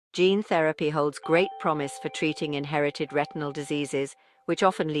Gene therapy holds great promise for treating inherited retinal diseases, which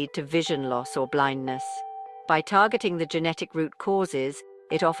often lead to vision loss or blindness. By targeting the genetic root causes,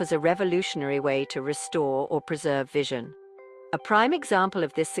 it offers a revolutionary way to restore or preserve vision. A prime example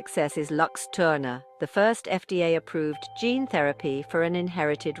of this success is Luxturna, the first FDA-approved gene therapy for an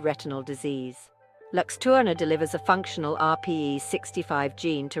inherited retinal disease. Luxturna delivers a functional RPE65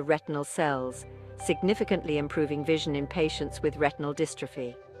 gene to retinal cells, significantly improving vision in patients with retinal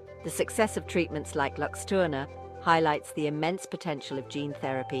dystrophy. The success of treatments like Luxturna highlights the immense potential of gene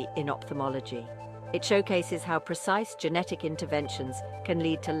therapy in ophthalmology. It showcases how precise genetic interventions can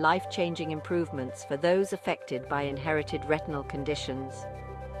lead to life-changing improvements for those affected by inherited retinal conditions.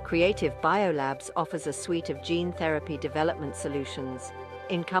 Creative Biolabs offers a suite of gene therapy development solutions,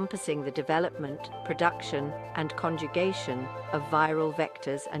 encompassing the development, production, and conjugation of viral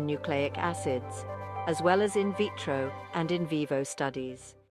vectors and nucleic acids, as well as in vitro and in vivo studies.